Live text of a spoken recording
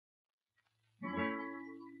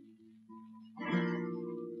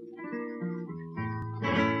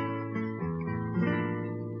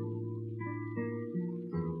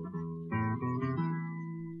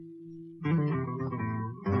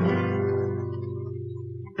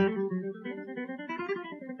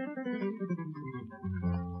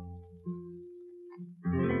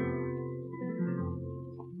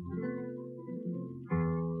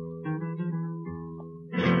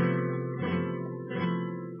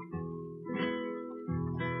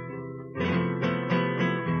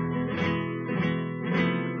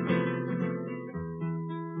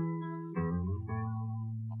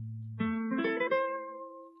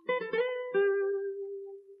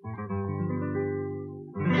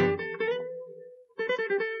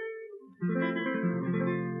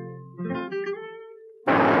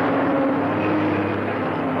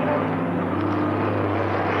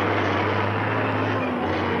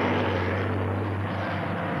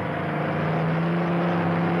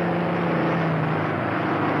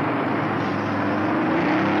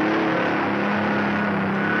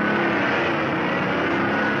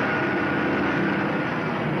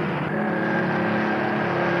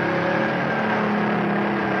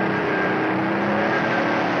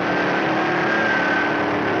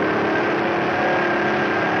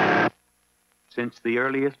Since the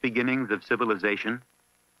earliest beginnings of civilization,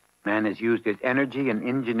 man has used his energy and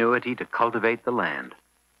ingenuity to cultivate the land.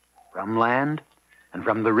 From land and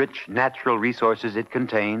from the rich natural resources it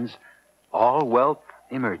contains, all wealth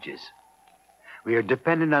emerges. We are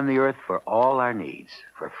dependent on the earth for all our needs,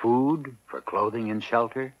 for food, for clothing and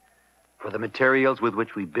shelter, for the materials with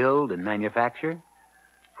which we build and manufacture,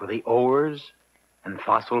 for the ores and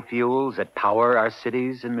fossil fuels that power our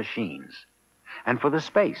cities and machines, and for the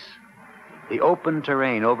space, the open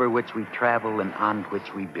terrain over which we travel and on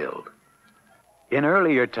which we build. In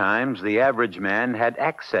earlier times, the average man had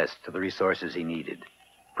access to the resources he needed,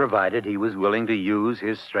 provided he was willing to use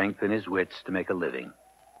his strength and his wits to make a living.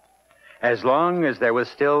 As long as there was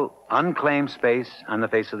still unclaimed space on the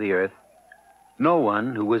face of the earth, no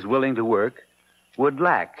one who was willing to work would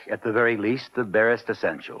lack, at the very least, the barest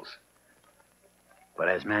essentials. But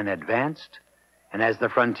as man advanced, and as the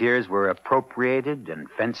frontiers were appropriated and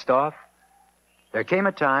fenced off, there came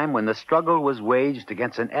a time when the struggle was waged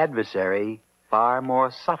against an adversary far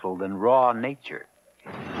more subtle than raw nature.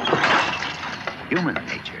 Human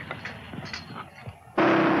nature.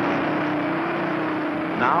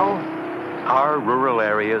 Now, our rural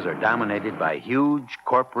areas are dominated by huge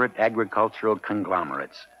corporate agricultural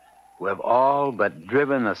conglomerates who have all but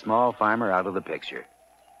driven the small farmer out of the picture.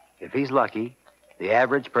 If he's lucky, the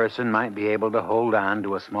average person might be able to hold on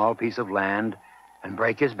to a small piece of land and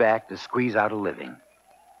break his back to squeeze out a living.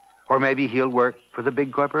 Or maybe he'll work for the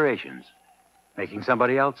big corporations, making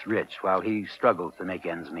somebody else rich while he struggles to make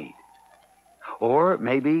ends meet. Or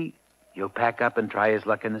maybe he'll pack up and try his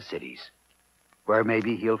luck in the cities, where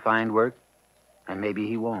maybe he'll find work and maybe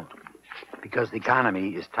he won't, because the economy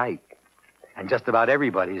is tight and just about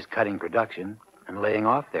everybody is cutting production and laying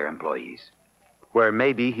off their employees. Where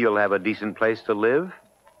maybe he'll have a decent place to live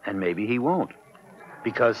and maybe he won't,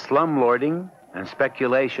 because slumlording and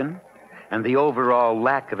speculation and the overall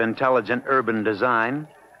lack of intelligent urban design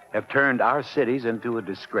have turned our cities into a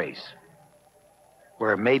disgrace.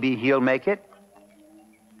 Where maybe he'll make it,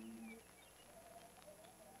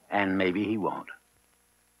 and maybe he won't.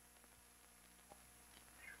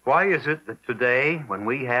 Why is it that today, when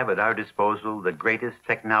we have at our disposal the greatest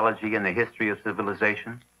technology in the history of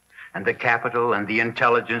civilization, and the capital and the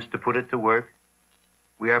intelligence to put it to work,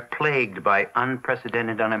 we are plagued by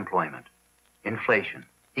unprecedented unemployment, inflation,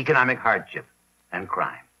 economic hardship, and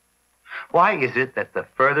crime? Why is it that the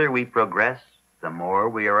further we progress, the more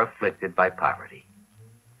we are afflicted by poverty?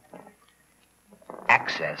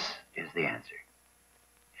 Access is the answer.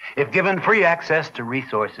 If given free access to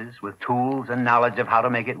resources with tools and knowledge of how to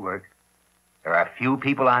make it work, there are few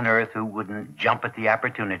people on earth who wouldn't jump at the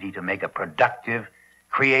opportunity to make a productive,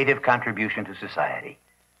 creative contribution to society,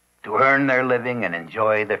 to earn their living and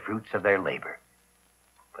enjoy the fruits of their labor.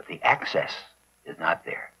 But the access is not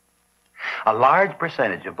there. A large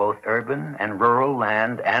percentage of both urban and rural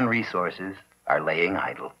land and resources are laying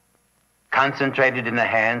idle, concentrated in the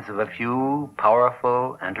hands of a few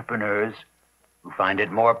powerful entrepreneurs who find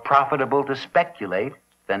it more profitable to speculate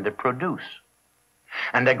than to produce.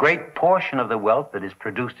 And a great portion of the wealth that is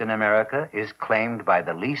produced in America is claimed by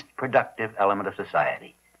the least productive element of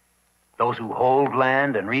society, those who hold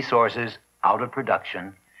land and resources out of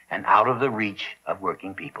production and out of the reach of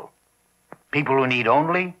working people. People who need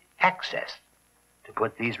only access to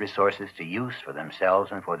put these resources to use for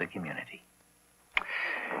themselves and for the community.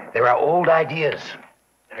 There are old ideas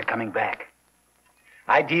that are coming back.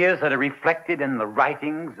 Ideas that are reflected in the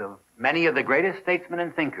writings of many of the greatest statesmen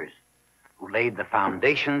and thinkers who laid the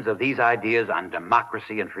foundations of these ideas on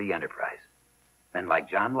democracy and free enterprise. Men like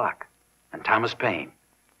John Locke and Thomas Paine,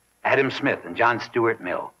 Adam Smith and John Stuart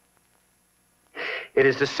Mill. It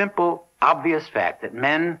is the simple, obvious fact that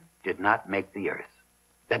men did not make the earth,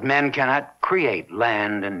 that men cannot create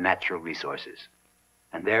land and natural resources,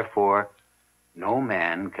 and therefore no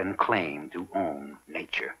man can claim to own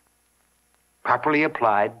nature. Properly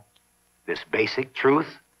applied, this basic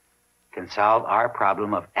truth can solve our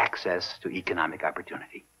problem of access to economic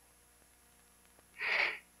opportunity.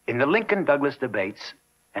 In the Lincoln-Douglas debates,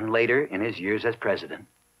 and later in his years as president,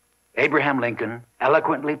 Abraham Lincoln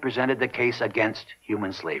eloquently presented the case against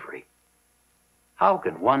human slavery. How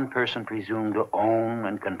can one person presume to own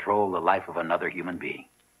and control the life of another human being?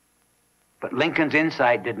 But Lincoln's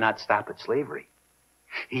insight did not stop at slavery.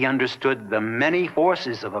 He understood the many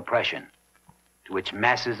forces of oppression to which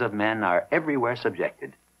masses of men are everywhere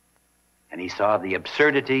subjected. And he saw the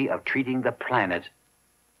absurdity of treating the planet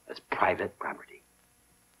as private property.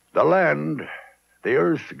 The land, the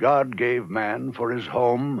earth God gave man for his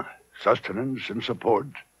home, sustenance, and support,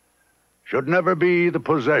 should never be the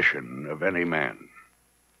possession of any man.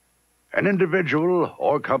 An individual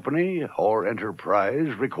or company or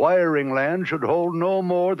enterprise requiring land should hold no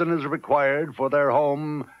more than is required for their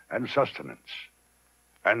home and sustenance,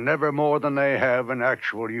 and never more than they have in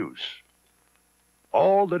actual use.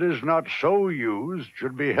 All that is not so used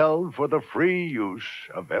should be held for the free use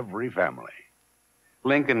of every family.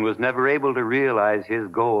 Lincoln was never able to realize his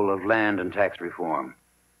goal of land and tax reform.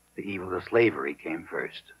 The evil of slavery came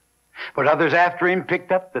first. But others after him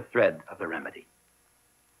picked up the thread of the remedy.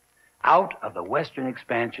 Out of the Western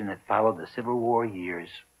expansion that followed the Civil War years,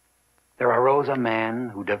 there arose a man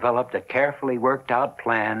who developed a carefully worked out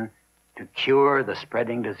plan to cure the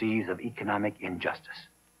spreading disease of economic injustice.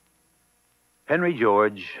 Henry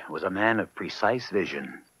George was a man of precise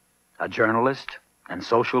vision, a journalist and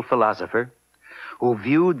social philosopher who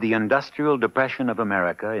viewed the industrial depression of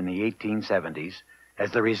America in the 1870s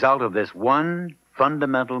as the result of this one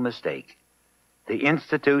fundamental mistake: the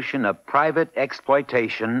institution of private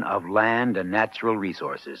exploitation of land and natural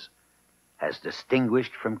resources, as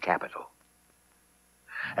distinguished from capital.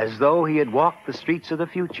 As though he had walked the streets of the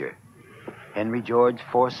future, Henry George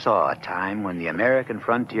foresaw a time when the American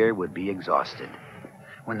frontier would be exhausted,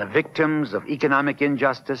 when the victims of economic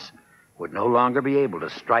injustice would no longer be able to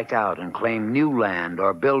strike out and claim new land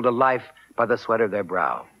or build a life by the sweat of their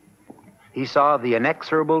brow. He saw the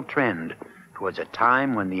inexorable trend towards a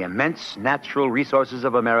time when the immense natural resources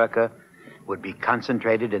of America would be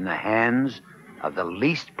concentrated in the hands of the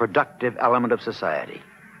least productive element of society,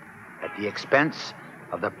 at the expense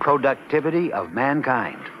of the productivity of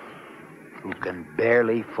mankind, who can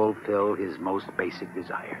barely fulfill his most basic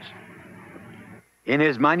desires. In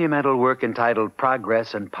his monumental work entitled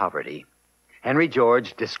Progress and Poverty, Henry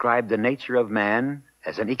George described the nature of man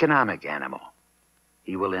as an economic animal.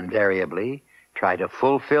 He will invariably try to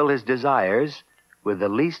fulfill his desires with the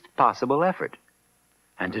least possible effort.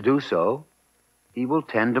 And to do so, he will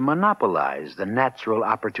tend to monopolize the natural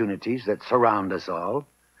opportunities that surround us all,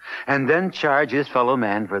 and then charge his fellow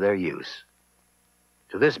man for their use.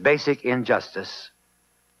 To this basic injustice,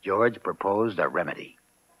 George proposed a remedy.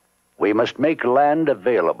 We must make land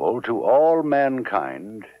available to all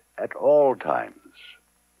mankind at all times.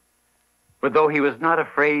 But though he was not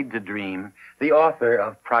afraid to dream, the author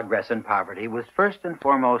of Progress and Poverty was first and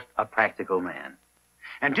foremost a practical man.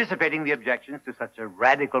 Anticipating the objections to such a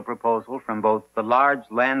radical proposal from both the large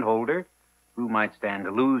landholder, who might stand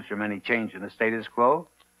to lose from any change in the status quo,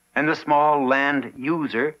 and the small land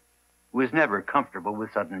user, who is never comfortable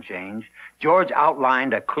with sudden change, George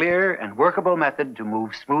outlined a clear and workable method to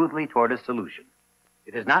move smoothly toward a solution.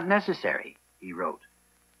 It is not necessary, he wrote,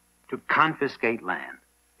 to confiscate land.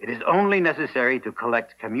 It is only necessary to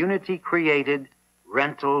collect community-created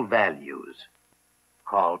rental values,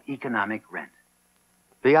 called economic rent.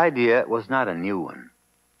 The idea was not a new one.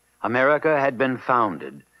 America had been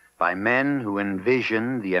founded by men who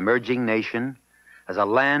envisioned the emerging nation as a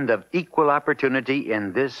land of equal opportunity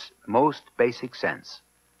in this most basic sense.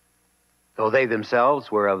 Though they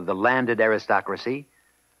themselves were of the landed aristocracy,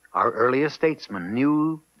 our earliest statesmen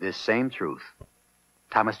knew this same truth.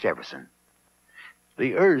 Thomas Jefferson.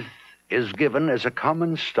 The earth is given as a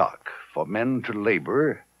common stock for men to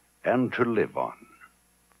labor and to live on.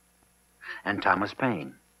 And Thomas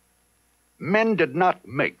Paine. Men did not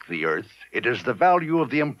make the earth. It is the value of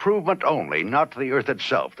the improvement only, not the earth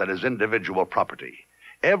itself, that is individual property.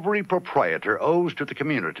 Every proprietor owes to the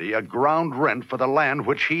community a ground rent for the land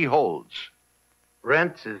which he holds.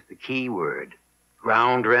 Rent is the key word.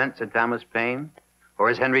 Ground rent, said Thomas Paine, or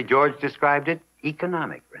as Henry George described it,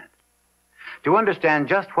 economic rent. To understand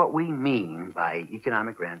just what we mean by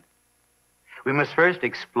economic rent, we must first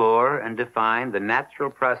explore and define the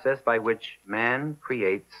natural process by which man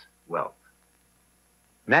creates wealth.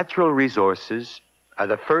 Natural resources are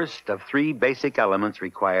the first of three basic elements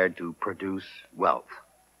required to produce wealth.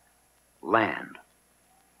 Land.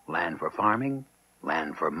 Land for farming,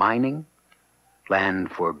 land for mining,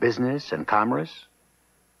 land for business and commerce,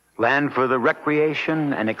 land for the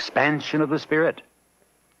recreation and expansion of the spirit,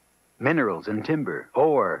 minerals and timber,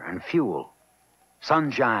 ore and fuel,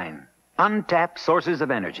 sunshine, untapped sources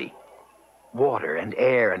of energy, water and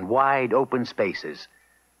air and wide open spaces,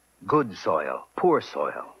 good soil, poor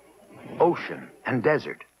soil, ocean and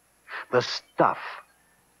desert, the stuff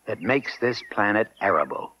that makes this planet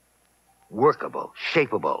arable, workable,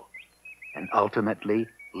 shapeable, and ultimately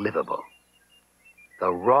livable.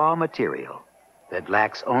 The raw material that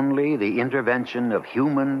lacks only the intervention of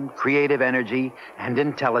human creative energy and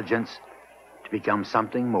intelligence to become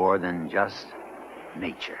something more than just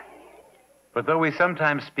nature. But though we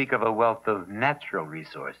sometimes speak of a wealth of natural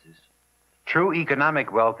resources, true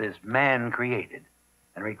economic wealth is man-created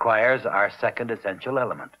and requires our second essential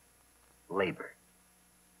element, labor.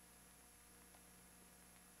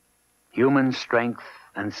 Human strength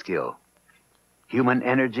and skill, human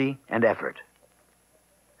energy and effort.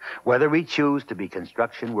 Whether we choose to be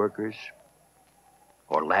construction workers,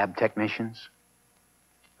 or lab technicians,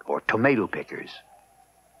 or tomato pickers,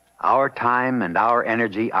 our time and our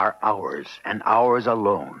energy are ours, and ours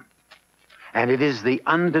alone. And it is the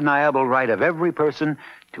undeniable right of every person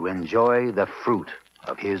to enjoy the fruit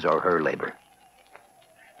of his or her labor.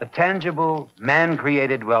 The tangible,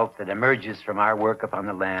 man-created wealth that emerges from our work upon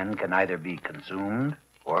the land can either be consumed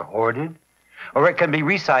or hoarded, or it can be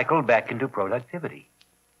recycled back into productivity.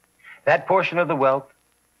 That portion of the wealth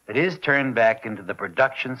that is turned back into the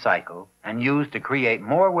production cycle and used to create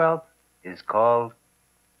more wealth is called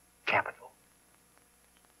capital.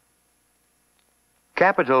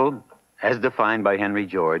 Capital, as defined by Henry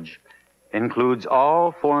George, includes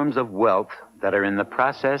all forms of wealth that are in the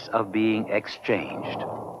process of being exchanged,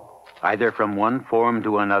 either from one form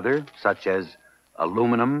to another, such as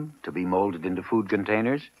aluminum to be molded into food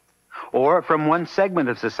containers, or from one segment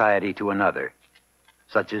of society to another,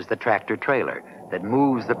 such as the tractor-trailer that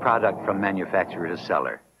moves the product from manufacturer to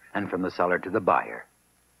seller and from the seller to the buyer.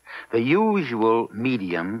 The usual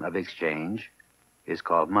medium of exchange is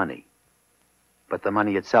called money, but the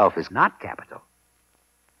money itself is not capital.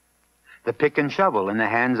 The pick and shovel in the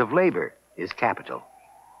hands of labor is capital,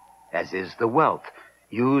 as is the wealth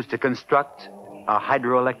used to construct a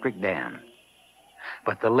hydroelectric dam.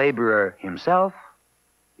 But the laborer himself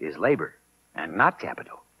is labor and not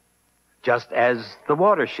capital, just as the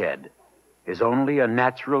watershed is only a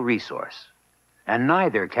natural resource, and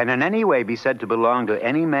neither can in any way be said to belong to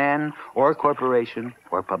any man or corporation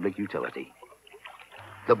or public utility.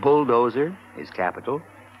 The bulldozer is capital,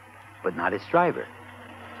 but not its driver,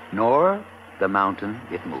 nor the mountain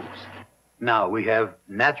it moves. Now we have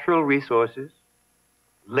natural resources,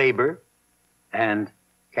 labor, and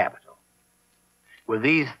capital. With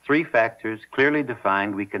these three factors clearly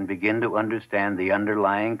defined, we can begin to understand the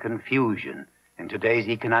underlying confusion in today's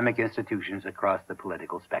economic institutions across the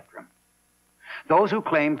political spectrum. Those who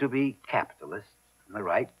claim to be capitalists on the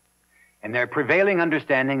right, in their prevailing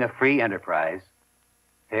understanding of free enterprise,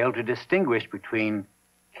 fail to distinguish between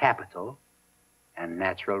capital and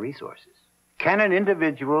natural resources. Can an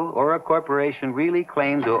individual or a corporation really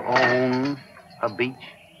claim to own a beach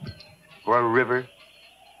or a river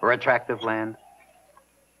or a tract of land?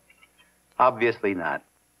 Obviously not.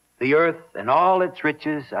 The earth and all its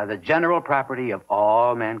riches are the general property of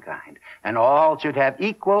all mankind, and all should have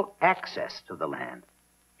equal access to the land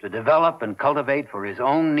to develop and cultivate for his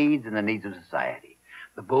own needs and the needs of society.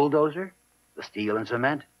 The bulldozer, the steel and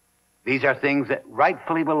cement, these are things that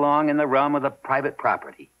rightfully belong in the realm of the private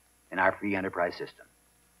property in our free enterprise system.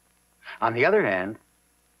 On the other hand,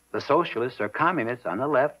 the socialists or communists on the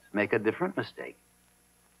left make a different mistake.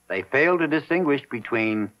 They fail to distinguish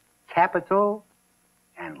between capital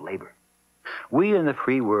and labor. We in the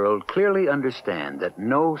free world clearly understand that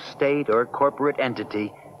no state or corporate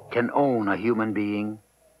entity can own a human being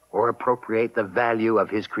or appropriate the value of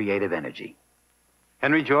his creative energy.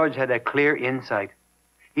 Henry George had a clear insight.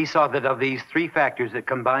 He saw that of these three factors that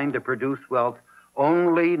combine to produce wealth,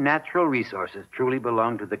 only natural resources truly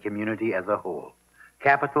belong to the community as a whole.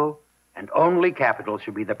 Capital, and only capital,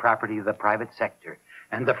 should be the property of the private sector,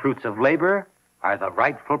 and the fruits of labor are the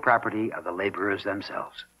rightful property of the laborers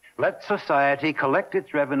themselves. Let society collect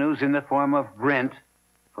its revenues in the form of rent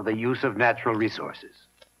for the use of natural resources,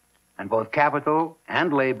 and both capital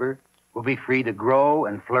and labor will be free to grow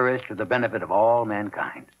and flourish for the benefit of all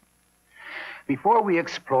mankind. Before we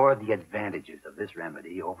explore the advantages of this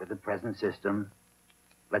remedy over the present system,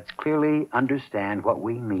 let's clearly understand what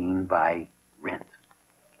we mean by rent.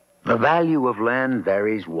 The value of land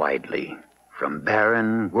varies widely, from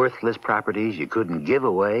barren, worthless properties you couldn't give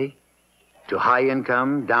away, to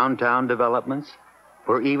high-income downtown developments,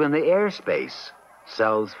 where even the airspace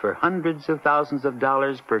sells for hundreds of thousands of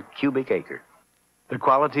dollars per cubic acre. The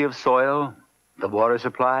quality of soil, the water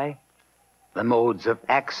supply, the modes of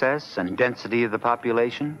access and density of the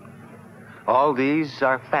population, all these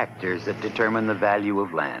are factors that determine the value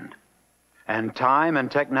of land. And time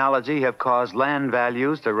and technology have caused land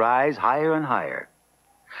values to rise higher and higher.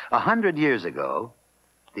 100 years ago,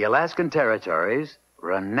 the Alaskan territories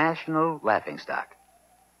were a national laughingstock.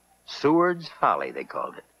 Seward's folly, they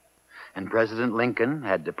called it. And President Lincoln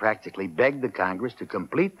had to practically beg the Congress to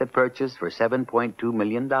complete the purchase for $7.2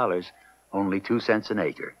 million, only 2 cents an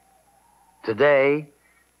acre. Today,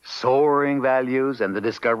 soaring values and the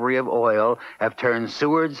discovery of oil have turned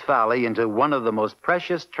Seward's folly into one of the most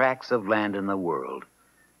precious tracts of land in the world,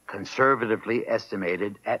 conservatively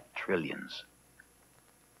estimated at trillions.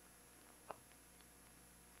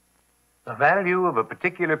 The value of a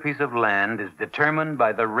particular piece of land is determined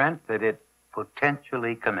by the rent that it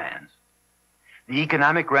potentially commands. The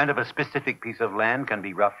economic rent of a specific piece of land can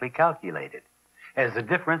be roughly calculated as the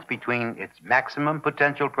difference between its maximum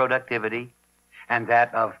potential productivity and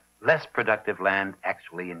that of less productive land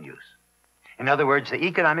actually in use. In other words, the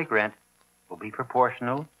economic rent will be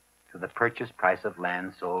proportional to the purchase price of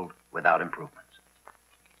land sold without improvements.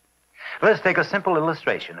 Let's take a simple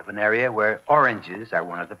illustration of an area where oranges are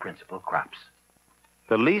one of the principal crops.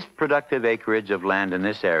 The least productive acreage of land in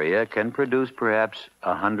this area can produce perhaps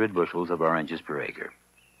 100 bushels of oranges per acre.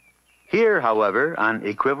 Here, however, on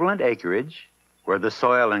equivalent acreage, where the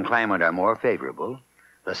soil and climate are more favorable,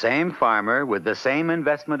 the same farmer with the same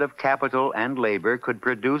investment of capital and labor could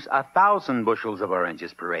produce 1,000 bushels of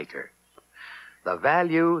oranges per acre. The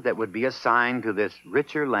value that would be assigned to this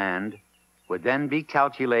richer land would then be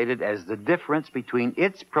calculated as the difference between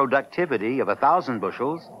its productivity of 1,000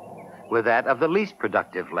 bushels with that of the least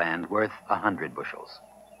productive land worth 100 bushels.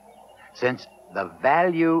 Since the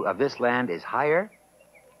value of this land is higher,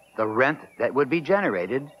 the rent that would be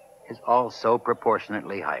generated is also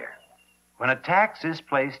proportionately higher. When a tax is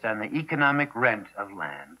placed on the economic rent of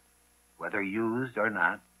land, whether used or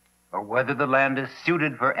not, or whether the land is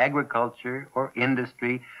suited for agriculture or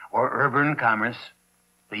industry or urban commerce,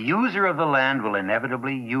 the user of the land will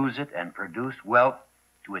inevitably use it and produce wealth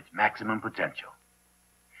to its maximum potential.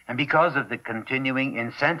 And because of the continuing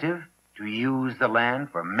incentive to use the land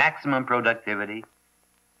for maximum productivity,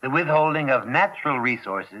 the withholding of natural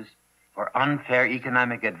resources for unfair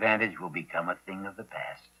economic advantage will become a thing of the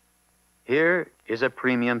past. Here is a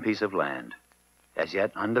premium piece of land, as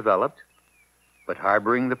yet undeveloped, but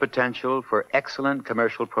harboring the potential for excellent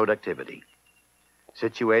commercial productivity.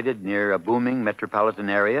 Situated near a booming metropolitan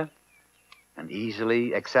area and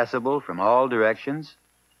easily accessible from all directions,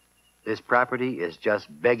 this property is just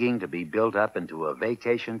begging to be built up into a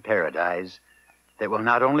vacation paradise that will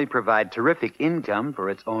not only provide terrific income for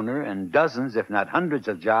its owner and dozens, if not hundreds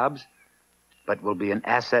of jobs, but will be an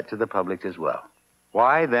asset to the public as well.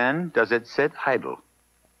 Why, then, does it sit idle?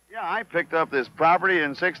 Yeah, I picked up this property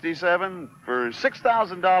in '67 for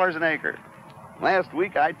 $6,000 an acre. Last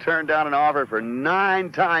week, I turned down an offer for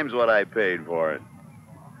 9 times what I paid for it.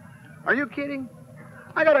 Are you kidding?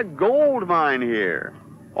 I got a gold mine here.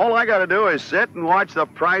 All I got to do is sit and watch the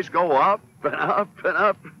price go up and up and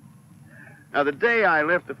up. Now, the day I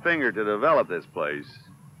lift a finger to develop this place,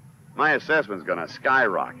 my assessment's going to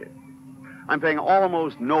skyrocket. I'm paying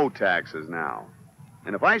almost no taxes now.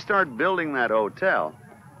 And if I start building that hotel,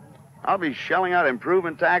 I'll be shelling out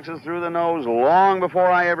improvement taxes through the nose long before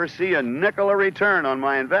I ever see a nickel of return on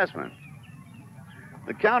my investment.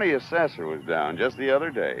 The county assessor was down just the other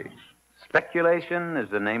day. Speculation is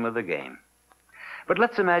the name of the game. But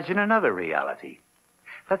let's imagine another reality.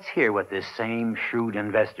 Let's hear what this same shrewd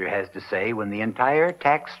investor has to say when the entire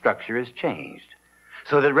tax structure is changed,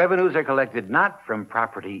 so that revenues are collected not from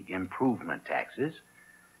property improvement taxes,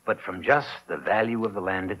 but from just the value of the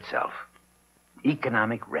land itself.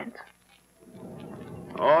 Economic rent.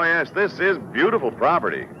 Oh, yes, this is beautiful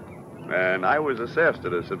property. And I was assessed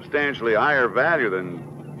at a substantially higher value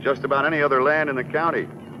than just about any other land in the county.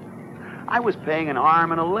 I was paying an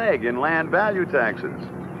arm and a leg in land value taxes.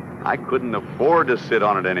 I couldn't afford to sit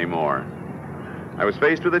on it anymore. I was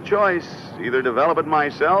faced with a choice, either develop it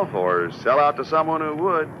myself or sell out to someone who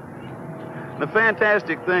would. The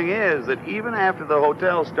fantastic thing is that even after the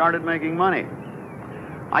hotel started making money,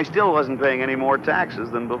 I still wasn't paying any more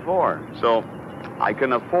taxes than before. So I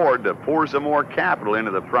can afford to pour some more capital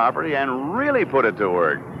into the property and really put it to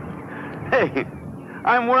work. Hey,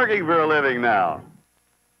 I'm working for a living now.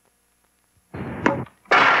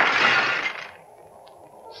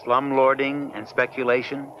 Slumlording and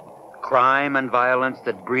speculation, crime and violence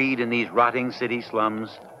that breed in these rotting city slums,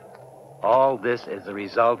 all this is the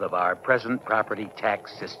result of our present property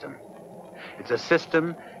tax system. It's a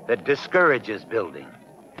system that discourages building,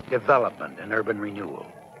 development, and urban renewal.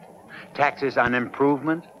 Taxes on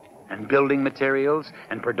improvement and building materials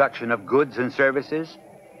and production of goods and services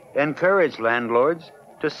encourage landlords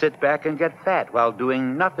to sit back and get fat while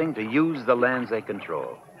doing nothing to use the lands they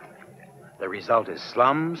control. The result is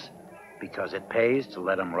slums, because it pays to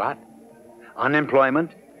let them rot, unemployment,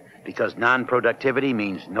 because non-productivity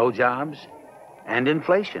means no jobs, and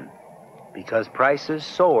inflation, because prices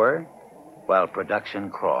soar while production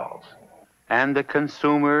crawls. And the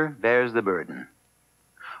consumer bears the burden.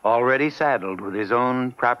 Already saddled with his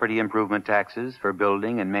own property improvement taxes for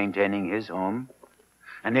building and maintaining his home,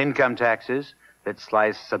 and income taxes that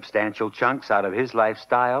slice substantial chunks out of his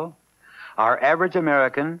lifestyle, our average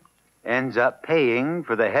American ends up paying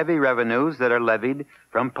for the heavy revenues that are levied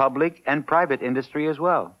from public and private industry as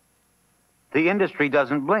well. The industry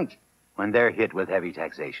doesn't blink when they're hit with heavy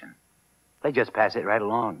taxation. They just pass it right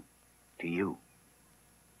along to you.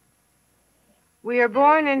 We are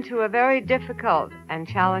born into a very difficult and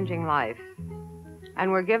challenging life,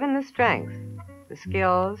 and we're given the strength, the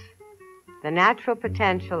skills, the natural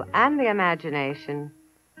potential, and the imagination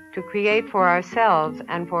to create for ourselves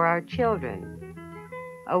and for our children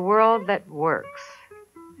a world that works,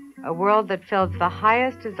 a world that fills the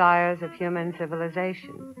highest desires of human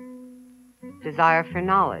civilization: desire for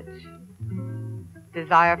knowledge,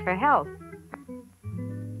 desire for health,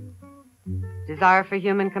 desire for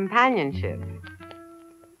human companionship,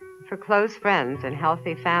 for close friends and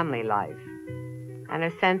healthy family life, and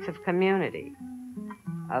a sense of community,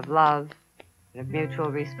 of love, and of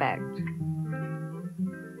mutual respect.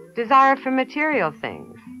 Desire for material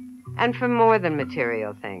things, and for more than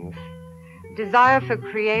material things. Desire for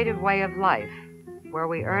creative way of life, where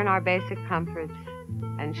we earn our basic comforts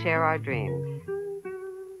and share our dreams,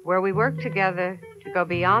 where we work together to go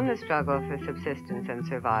beyond the struggle for subsistence and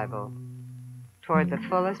survival toward the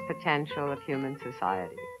fullest potential of human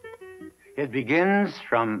society. It begins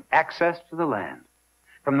from access to the land,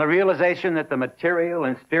 from the realization that the material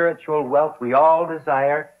and spiritual wealth we all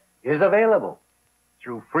desire is available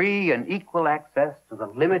through free and equal access to the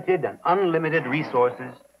limited and unlimited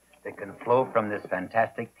resources that can flow from this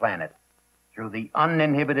fantastic planet through the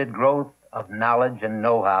uninhibited growth of knowledge and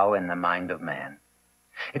know-how in the mind of man.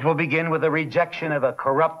 It will begin with the rejection of a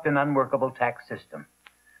corrupt and unworkable tax system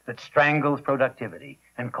that strangles productivity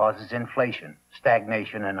and causes inflation,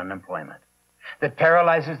 stagnation, and unemployment, that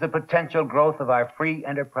paralyzes the potential growth of our free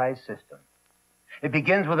enterprise system. It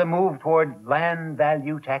begins with a move toward land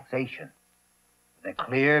value taxation, the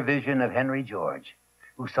clear vision of Henry George,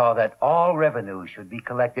 who saw that all revenue should be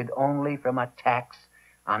collected only from a tax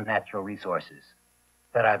on natural resources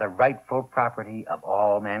that are the rightful property of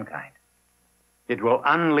all mankind. It will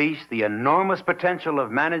unleash the enormous potential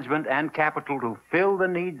of management and capital to fill the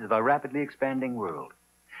needs of a rapidly expanding world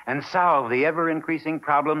and solve the ever-increasing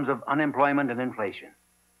problems of unemployment and inflation.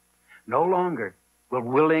 No longer will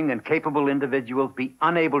willing and capable individuals be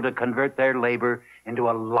unable to convert their labor into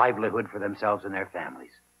a livelihood for themselves and their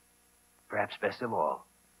families. Perhaps best of all,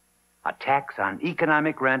 a tax on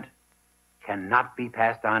economic rent cannot be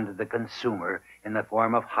passed on to the consumer in the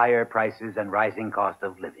form of higher prices and rising cost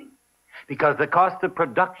of living, because the cost of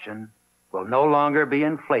production will no longer be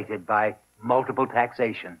inflated by multiple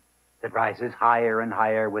taxation that rises higher and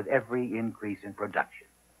higher with every increase in production.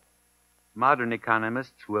 Modern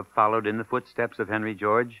economists who have followed in the footsteps of Henry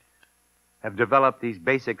George have developed these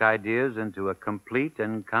basic ideas into a complete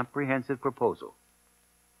and comprehensive proposal.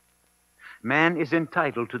 Man is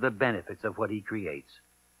entitled to the benefits of what he creates,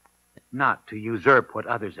 not to usurp what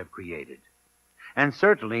others have created, and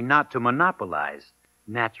certainly not to monopolize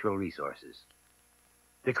natural resources.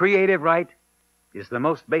 The creative right is the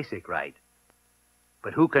most basic right,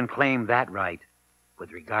 but who can claim that right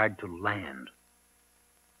with regard to land?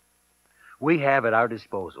 We have at our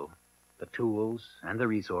disposal the tools and the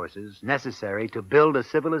resources necessary to build a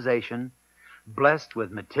civilization blessed with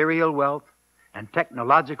material wealth and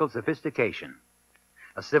technological sophistication,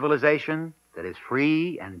 a civilization that is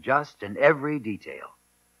free and just in every detail,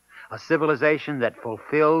 a civilization that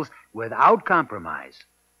fulfills without compromise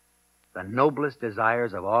the noblest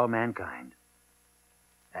desires of all mankind.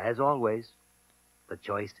 As always, the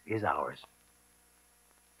choice is ours.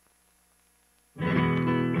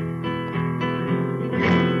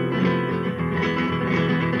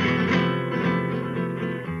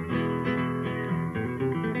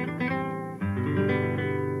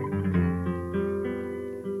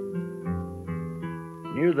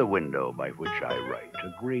 Near the window by which I write,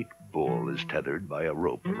 a great bull is tethered by a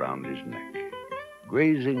rope around his neck.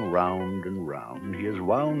 Grazing round and round, he has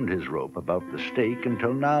wound his rope about the stake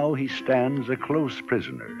until now he stands a close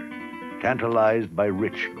prisoner, tantalized by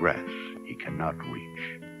rich grass he cannot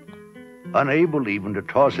reach, unable even to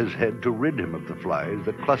toss his head to rid him of the flies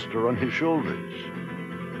that cluster on his shoulders.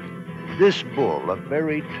 This bull, a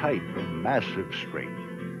very type of massive strength,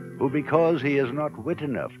 who, because he has not wit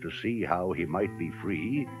enough to see how he might be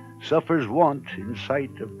free, suffers want in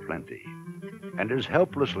sight of plenty, and is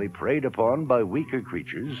helplessly preyed upon by weaker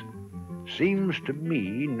creatures, seems to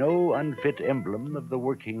me no unfit emblem of the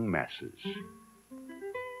working masses.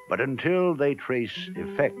 But until they trace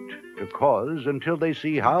effect to cause, until they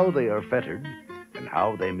see how they are fettered and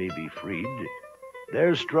how they may be freed,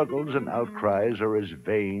 their struggles and outcries are as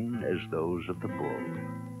vain as those of the bull.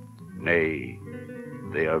 Nay,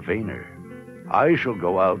 they are vainer, I shall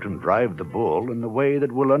go out and drive the bull in the way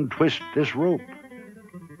that will untwist this rope.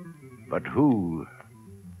 But who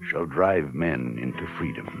shall drive men into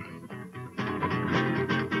freedom?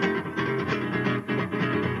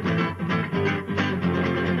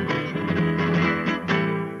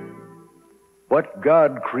 What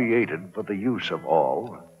God created for the use of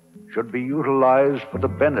all should be utilized for the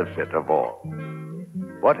benefit of all.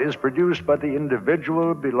 What is produced by the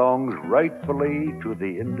individual belongs rightfully to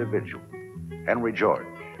the individual. Henry George.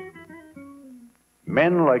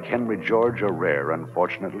 Men like Henry George are rare,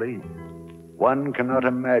 unfortunately. One cannot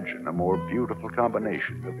imagine a more beautiful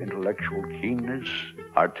combination of intellectual keenness,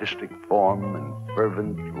 artistic form, and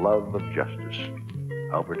fervent love of justice.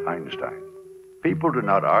 Albert Einstein. People do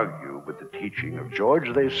not argue with the teaching of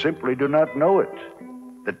George. They simply do not know it.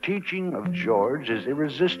 The teaching of George is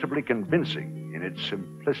irresistibly convincing in its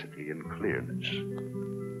simplicity and clearness.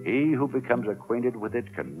 He who becomes acquainted with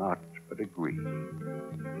it cannot but agree.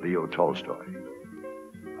 Leo Tolstoy.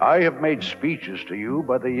 I have made speeches to you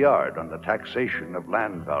by the yard on the taxation of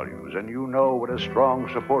land values, and you know what a strong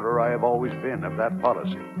supporter I have always been of that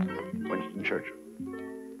policy. Winston Churchill.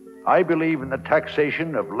 I believe in the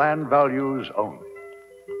taxation of land values only.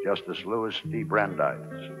 Justice Louis D. Brandeis.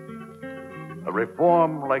 A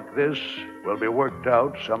reform like this will be worked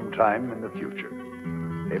out sometime in the future.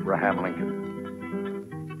 Abraham Lincoln.